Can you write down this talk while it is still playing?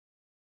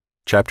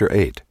Chapter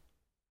 8.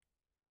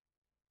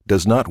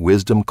 Does not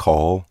wisdom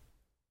call?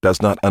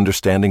 Does not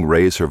understanding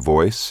raise her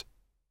voice?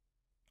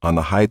 On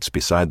the heights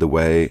beside the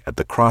way, at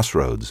the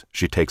crossroads,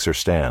 she takes her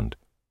stand.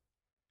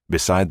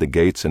 Beside the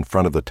gates in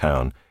front of the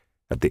town,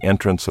 at the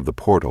entrance of the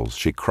portals,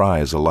 she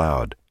cries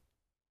aloud.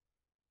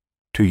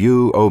 To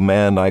you, O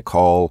man, I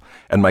call,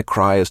 and my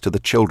cry is to the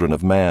children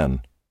of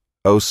man.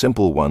 O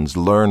simple ones,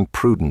 learn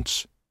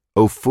prudence.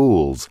 O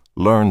fools,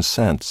 learn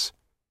sense.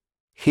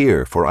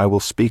 Hear, for I will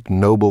speak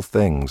noble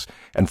things,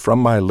 and from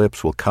my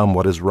lips will come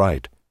what is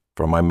right,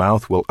 for my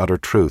mouth will utter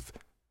truth.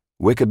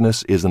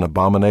 Wickedness is an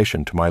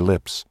abomination to my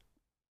lips.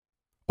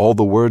 All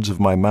the words of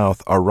my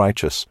mouth are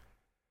righteous.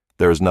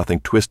 There is nothing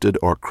twisted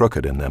or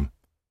crooked in them.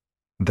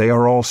 They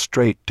are all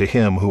straight to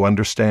him who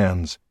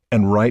understands,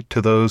 and right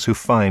to those who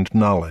find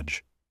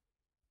knowledge.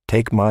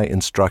 Take my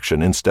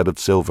instruction instead of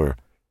silver,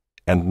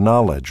 and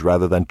knowledge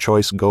rather than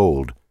choice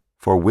gold,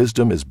 for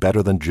wisdom is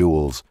better than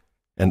jewels,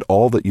 and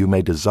all that you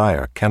may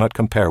desire cannot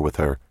compare with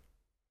her.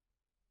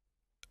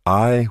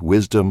 I,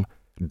 wisdom,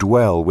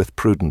 dwell with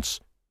prudence,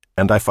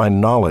 and I find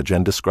knowledge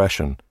and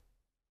discretion.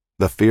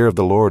 The fear of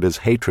the Lord is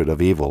hatred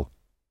of evil.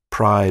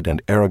 Pride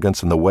and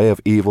arrogance in the way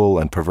of evil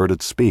and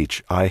perverted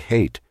speech I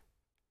hate.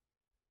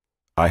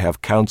 I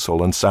have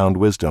counsel and sound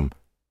wisdom.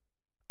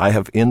 I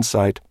have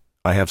insight,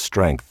 I have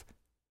strength.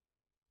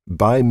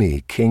 By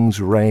me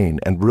kings reign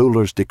and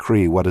rulers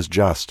decree what is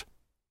just.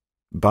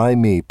 By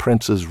me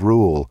princes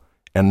rule,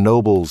 and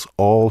nobles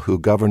all who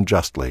govern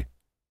justly.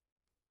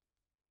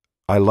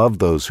 I love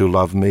those who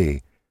love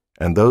me,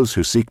 and those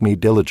who seek me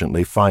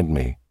diligently find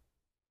me.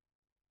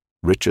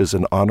 Riches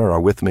and honor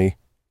are with me,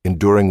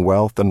 enduring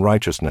wealth and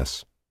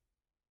righteousness.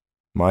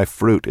 My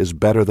fruit is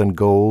better than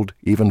gold,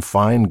 even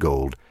fine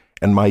gold,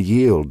 and my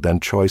yield than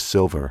choice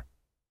silver.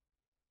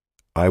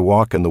 I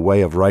walk in the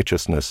way of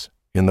righteousness,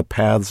 in the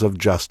paths of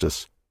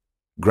justice,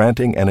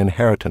 granting an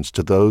inheritance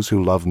to those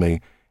who love me,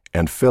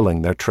 and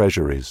filling their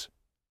treasuries.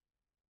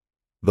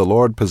 The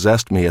Lord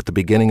possessed me at the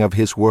beginning of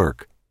his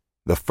work,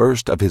 the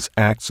first of his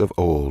acts of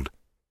old.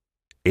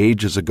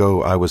 Ages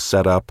ago I was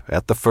set up,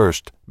 at the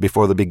first,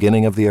 before the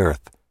beginning of the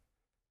earth.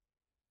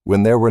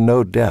 When there were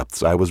no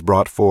depths I was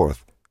brought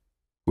forth,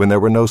 when there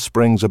were no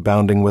springs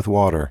abounding with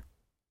water.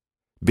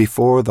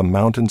 Before the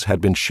mountains had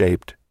been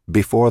shaped,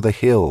 before the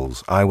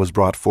hills I was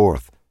brought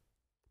forth,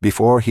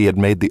 before he had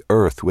made the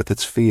earth with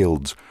its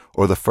fields,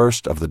 or the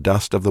first of the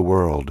dust of the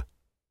world.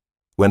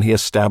 When he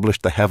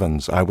established the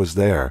heavens I was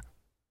there,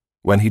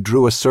 when he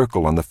drew a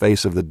circle on the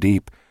face of the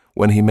deep,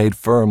 when he made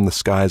firm the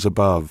skies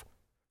above,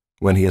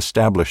 when he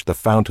established the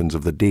fountains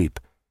of the deep,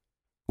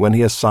 when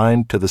he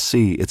assigned to the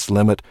sea its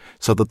limit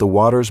so that the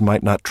waters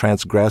might not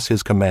transgress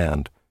his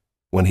command,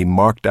 when he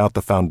marked out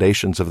the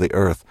foundations of the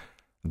earth,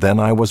 then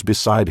I was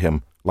beside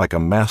him like a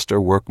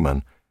master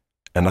workman,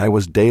 and I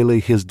was daily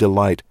his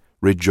delight,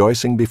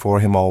 rejoicing before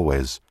him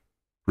always,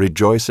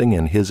 rejoicing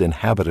in his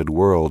inhabited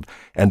world,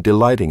 and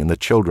delighting in the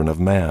children of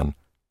man.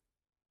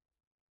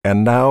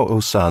 And now,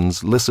 O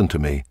sons, listen to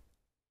me.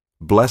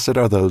 Blessed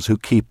are those who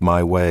keep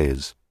my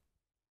ways.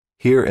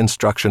 Hear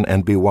instruction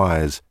and be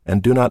wise,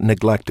 and do not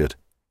neglect it.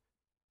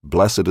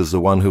 Blessed is the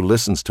one who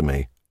listens to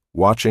me,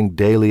 watching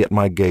daily at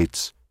my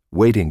gates,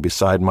 waiting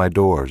beside my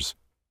doors.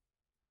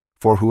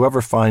 For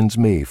whoever finds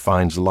me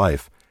finds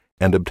life,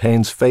 and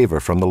obtains favor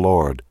from the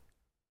Lord.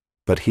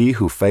 But he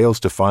who fails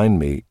to find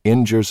me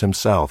injures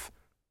himself.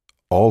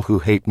 All who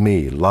hate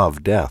me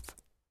love death.